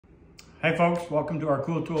Hi folks, welcome to our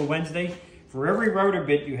Cool Tool Wednesday. For every router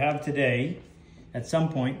bit you have today, at some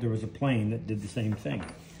point there was a plane that did the same thing.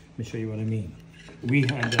 Let me show you what I mean. We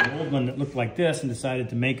had an old one that looked like this and decided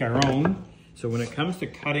to make our own. So when it comes to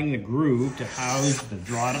cutting the groove to house the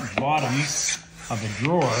bottom of a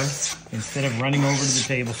drawer, instead of running over to the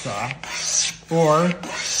table saw or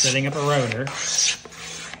setting up a router,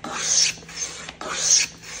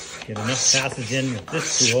 get enough passage in with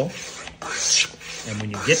this tool. And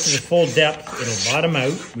when you get to the full depth, it'll bottom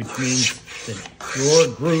out, which means the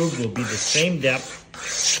drawer groove will be the same depth,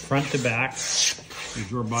 front to back. Your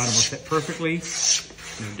drawer bottom will fit perfectly.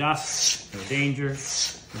 No dust, no danger,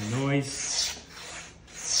 no noise.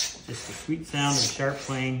 Just the sweet sound of a sharp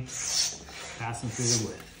plane passing through the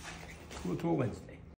wood. Cool Tool Wednesday.